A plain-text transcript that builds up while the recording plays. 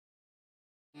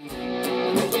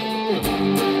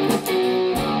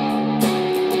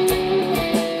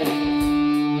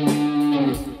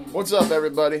What's up,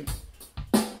 everybody?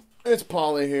 It's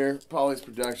Pauly here. Pauly's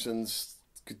Productions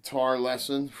guitar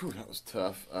lesson. Whew, that was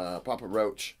tough. Papa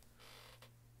Roach,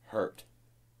 Hurt.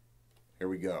 Here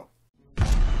we go.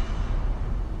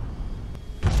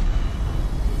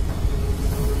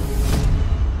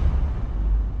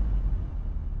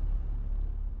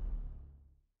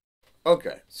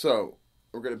 Okay, so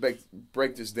we're going to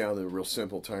break this down in real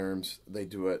simple terms. They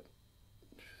do it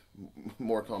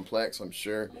more complex, I'm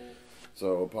sure.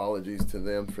 So apologies to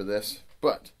them for this.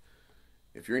 But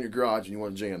if you're in your garage and you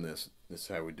want to jam this, this is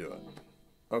how we do it.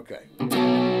 Okay.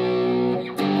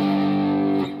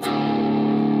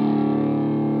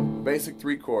 Basic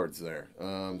 3 chords there.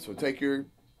 So take your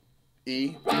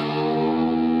E,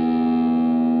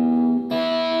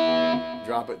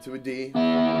 drop it to a D,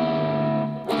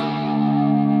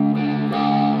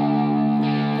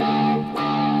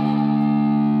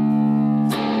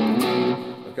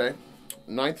 okay,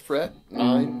 9th fret,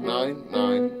 9, 9,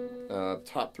 9,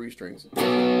 top 3 strings, 5,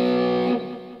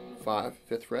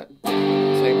 5th fret,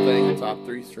 same thing, top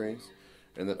 3 strings,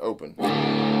 and then open,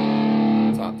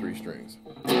 top 3 strings.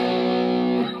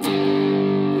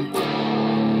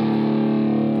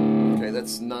 Okay,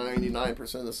 that's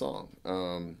 99% of the song.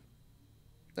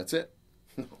 That's it.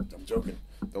 I'm joking.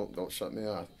 Don't shut me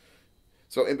off.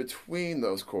 So in between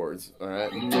those chords, all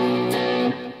right,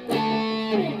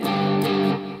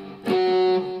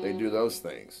 they do those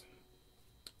things,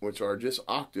 which are just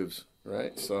octaves,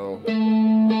 right? So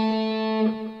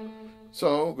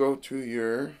go to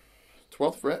your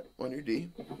 12th fret on your D,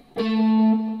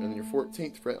 and your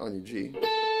 14th fret on your G.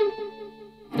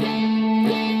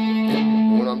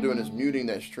 And what I'm doing is muting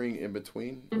that string in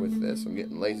between with this. I'm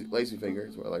getting lazy finger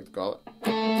is what I like to call it.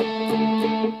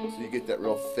 So you get that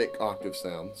real thick octave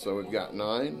sound. So we've got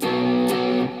 9,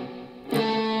 12,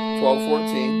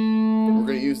 14. We're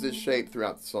going to use this shape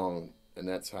throughout the song, and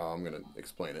that's how I'm going to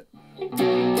explain it.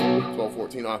 12,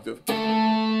 14 octave,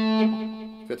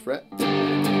 5th fret,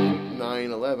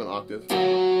 9, 11 octave,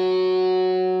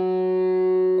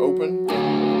 open.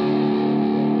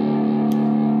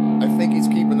 I think he's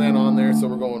keeping that on there, so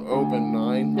we're going open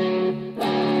 9.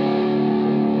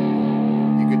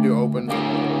 You could do open.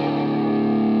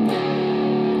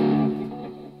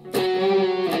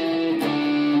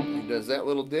 He does that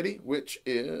little ditty, which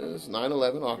is 9,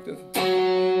 11 octave.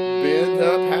 Bend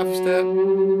up half a step,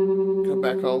 come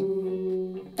back home.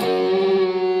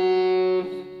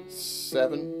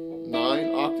 7,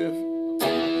 9 octave,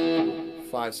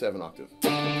 5, 7 octave.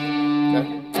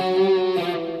 Okay.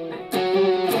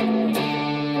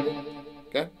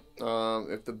 Okay.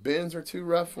 If the bends are too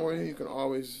rough for you, you can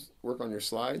always work on your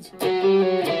slides.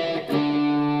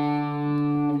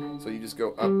 So you just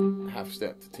go up half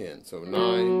step to 10. So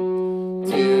 9,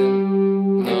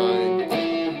 10,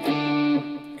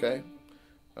 9. Okay.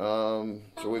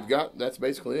 So we've got, that's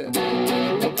basically it.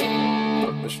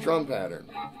 The strum pattern.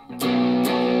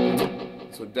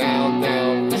 So down,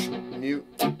 down, mute,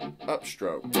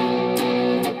 upstroke.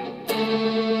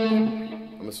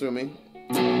 I'm assuming.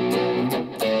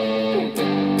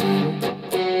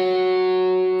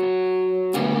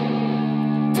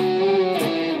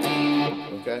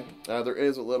 Okay. There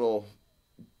is a little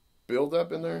build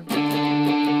up in there.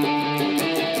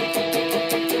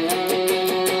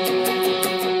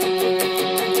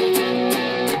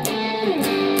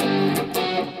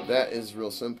 That is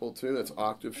real simple too. That's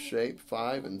octave shape,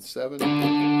 5 and 7, 7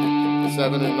 and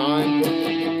 9, 9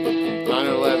 and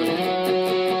 11.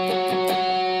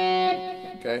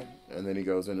 Okay, and then he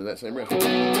goes into that same riff.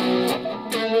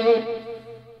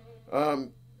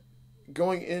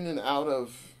 Going in and out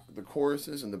of the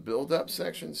choruses and the build-up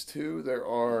sections too,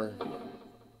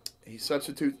 he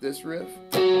substitutes this riff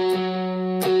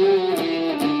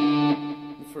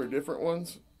for different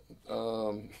ones.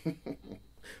 I'm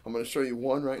going to show you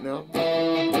one right now.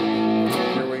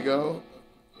 Here we go.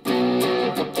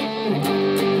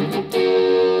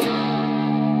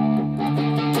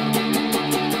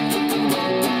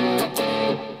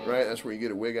 Right, that's where you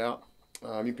get a wig out.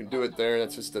 You can do it there.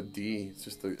 That's just a D.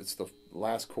 It's the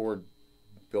last chord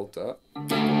built up. You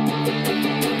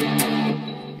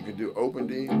can do open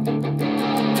D.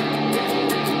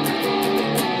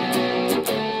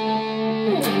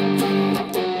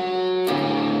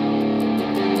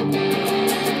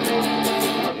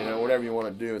 Whatever you want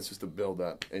to do, it's just a build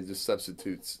up. It just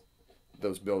substitutes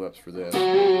those build ups for this.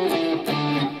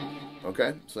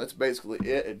 Okay, so that's basically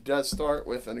it. It does start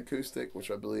with an acoustic, which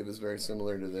I believe is very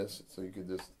similar to this. So you could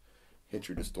just hit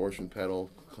your distortion pedal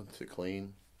to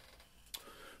clean.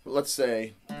 But let's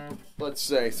say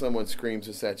someone screams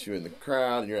this at you in the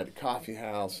crowd, and you're at a coffee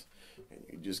house, and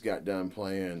you just got done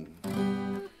playing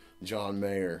John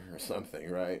Mayer or something,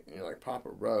 right? And you're like, Papa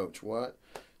Roach, what?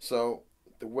 So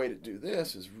the way to do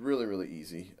this is really, really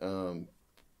easy.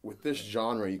 With this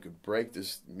genre, you could break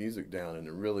this music down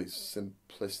into really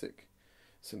simplistic,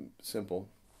 simple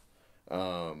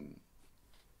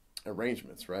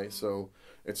arrangements, right? So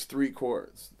it's 3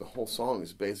 chords. The whole song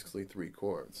is basically 3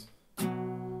 chords.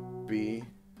 B,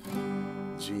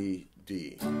 G,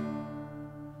 D.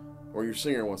 Or your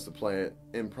singer wants to play it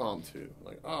impromptu.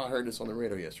 Like, oh, I heard this on the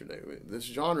radio yesterday. This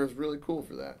genre is really cool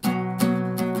for that.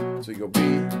 So you go B,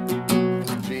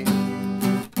 G.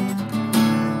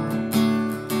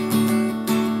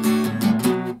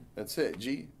 That's it.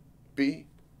 G, B,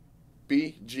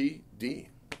 B, G, D.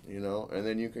 You know, and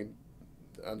then you can,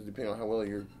 depending on how well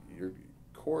your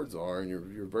chords are and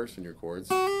your verse and your chords.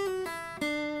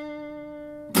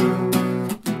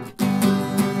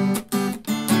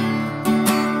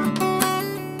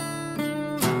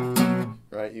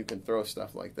 Right, you can throw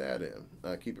stuff like that in.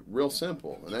 Keep it real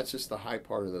simple, and that's just the high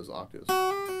part of those octaves,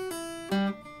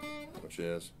 which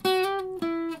is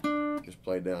just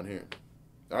played down here.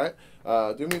 All right,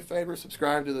 do me a favor,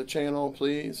 subscribe to the channel,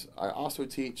 please. I also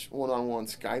teach one-on-one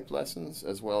Skype lessons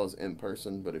as well as in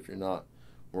person, but if you're not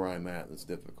where I'm at, it's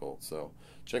difficult. So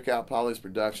check out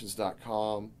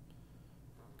paulysproductions.com.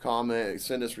 Comment,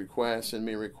 send us requests, send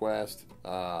me a request.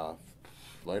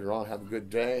 Later on, have a good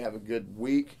day, have a good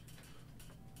week.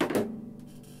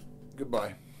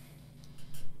 Goodbye.